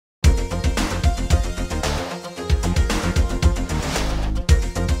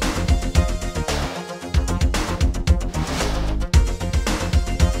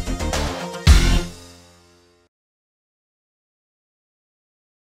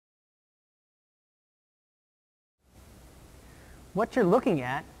what you're looking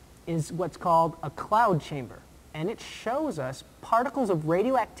at is what's called a cloud chamber, and it shows us particles of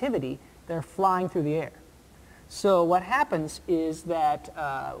radioactivity that are flying through the air. So what happens is that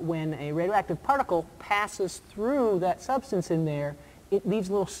when a radioactive particle passes through that substance in there, it leaves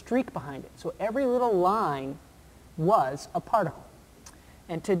a little streak behind it. So every little line was a particle.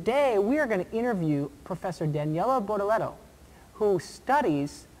 And today we are going to interview Professor Daniela Bortoletto, who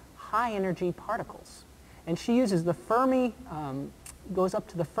studies high-energy particles. And she uses the Fermi, goes up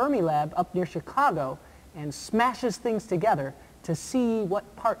to the Fermi lab up near Chicago and smashes things together to see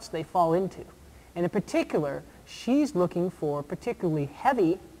what parts they fall into. And in particular, she's looking for particularly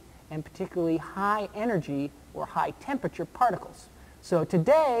heavy and particularly high energy or high temperature particles. So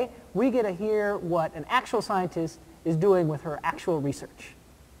today we get to hear what an actual scientist is doing with her actual research.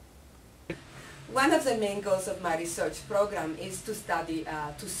 One of the main goals of my research program is to study,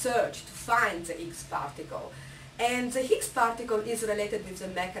 to find the Higgs particle. And the Higgs particle is related with the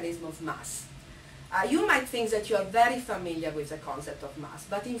mechanism of mass. You might think that you are very familiar with the concept of mass,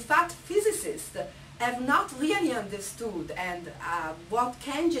 but in fact physicists have not really understood what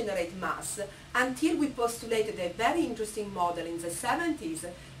can generate mass until we postulated a very interesting model in the 70s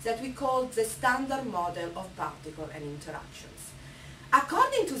that we called the standard model of particle and interactions.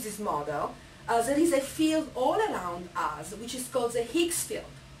 According to this model, there is a field all around us which is called the Higgs field.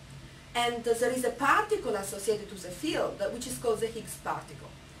 And there is a particle associated to the field which is called the Higgs particle.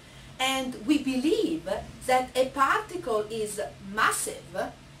 And we believe that a particle is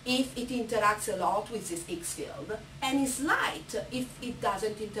massive if it interacts a lot with this Higgs field, and is light if it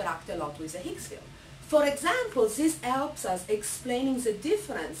doesn't interact a lot with the Higgs field. For example, this helps us explaining the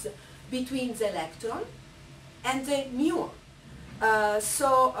difference between the electron and the muon.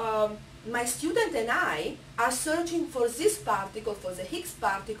 My student and I are searching for this particle, for the Higgs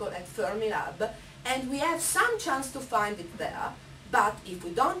particle at Fermilab, and we have some chance to find it there, but if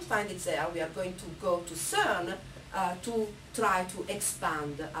we don't find it there, we are going to go to CERN to try to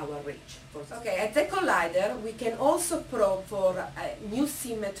expand our reach. Okay, at the collider we can also probe for a new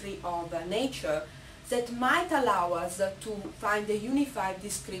symmetry of nature that might allow us to find a unified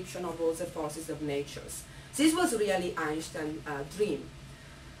description of all the forces of nature. This was really Einstein's dream.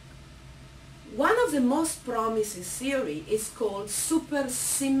 One of the most promising theories is called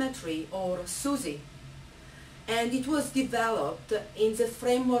supersymmetry, or SUSY. And it was developed in the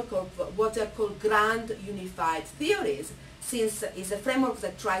framework of what are called grand unified theories, since it's a framework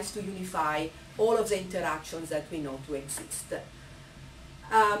that tries to unify all of the interactions that we know to exist.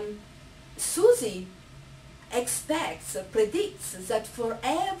 SUSY predicts that for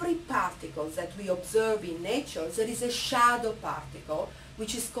every particle that we observe in nature, there is a shadow particle,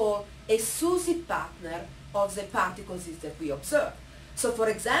 which is called a SUSY partner of the particles that we observe. So for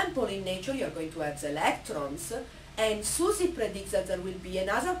example, in nature you are going to have the electrons, and SUSY predicts that there will be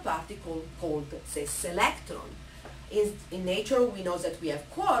another particle called the selectron. In nature we know that we have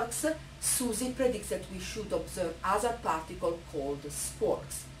quarks. SUSY predicts that we should observe other particle called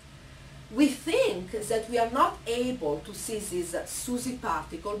quarks. We think that we are not able to see this SUSY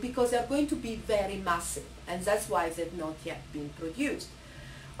particle because they are going to be very massive, and that's why they've not yet been produced.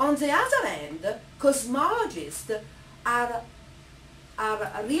 On the other hand, cosmologists are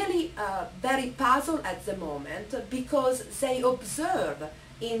really very puzzled at the moment because they observe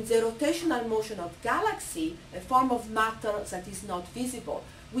in the rotational motion of galaxy a form of matter that is not visible,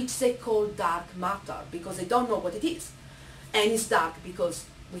 which they call dark matter because they don't know what it is. And it's dark because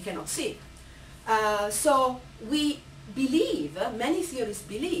we cannot see it. So we believe, many theorists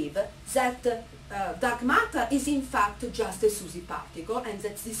believe, that dark matter is in fact just a SUSY particle, and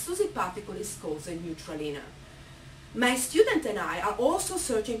that this SUSY particle is called a neutralino. My student and I are also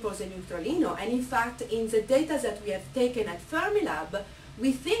searching for the neutralino, and in fact in the data that we have taken at Fermilab,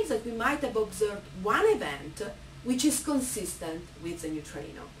 we think that we might have observed one event which is consistent with the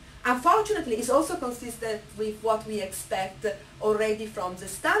neutralino. Unfortunately, it's also consistent with what we expect already from the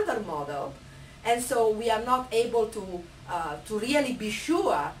standard model, and so we are not able to really be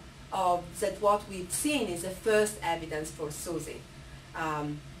sure that what we've seen is the first evidence for SUSY.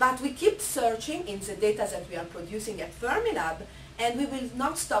 But we keep searching in the data that we are producing at Fermilab, and we will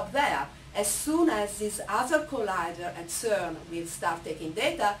not stop there. As soon as this other collider at CERN will start taking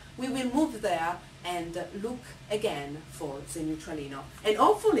data, we will move there and look again for the neutralino, and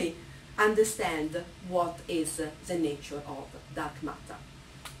hopefully understand what is the nature of dark matter.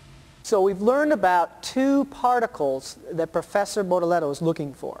 So we've learned about two particles that Professor Bortoletto is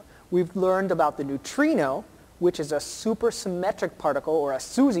looking for. We've learned about the neutrino, which is a supersymmetric particle, or a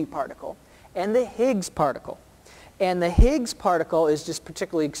SUSY particle, and the Higgs particle. And the Higgs particle is just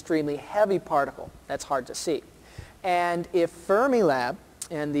particularly extremely heavy particle. That's hard to see. And if Fermilab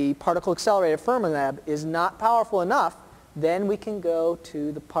and the particle accelerator Fermilab is not powerful enough, then we can go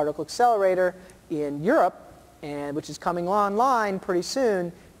to the particle accelerator in Europe, and which is coming online pretty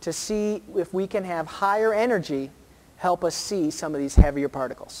soon, to see if we can have higher energy help us see some of these heavier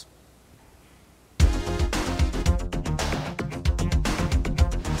particles.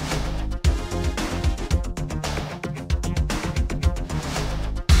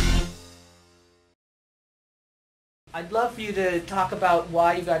 I'd love for you to talk about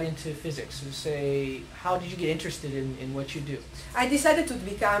why you got into physics. So say, how did you get interested in what you do? I decided to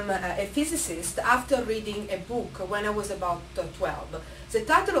become a physicist after reading a book when I was about 12. The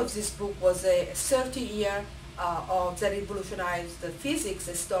title of this book was a 30-year of the revolutionized physics,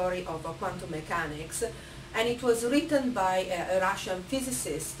 a story of quantum mechanics, and it was written by a Russian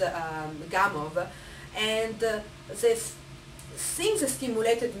physicist, Gamov, and the things that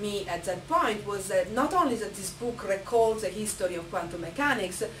stimulated me at that point was not only that this book recalls the history of quantum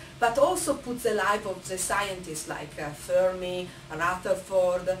mechanics, but also puts the life of the scientists like Fermi,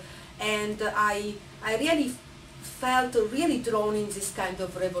 Rutherford, and I really felt really drawn in this kind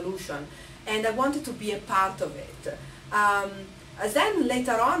of revolution, and I wanted to be a part of it. Then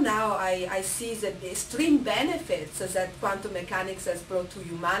later on now I see the extreme benefits that quantum mechanics has brought to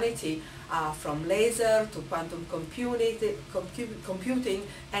humanity, from laser to quantum computing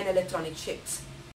and electronic chips.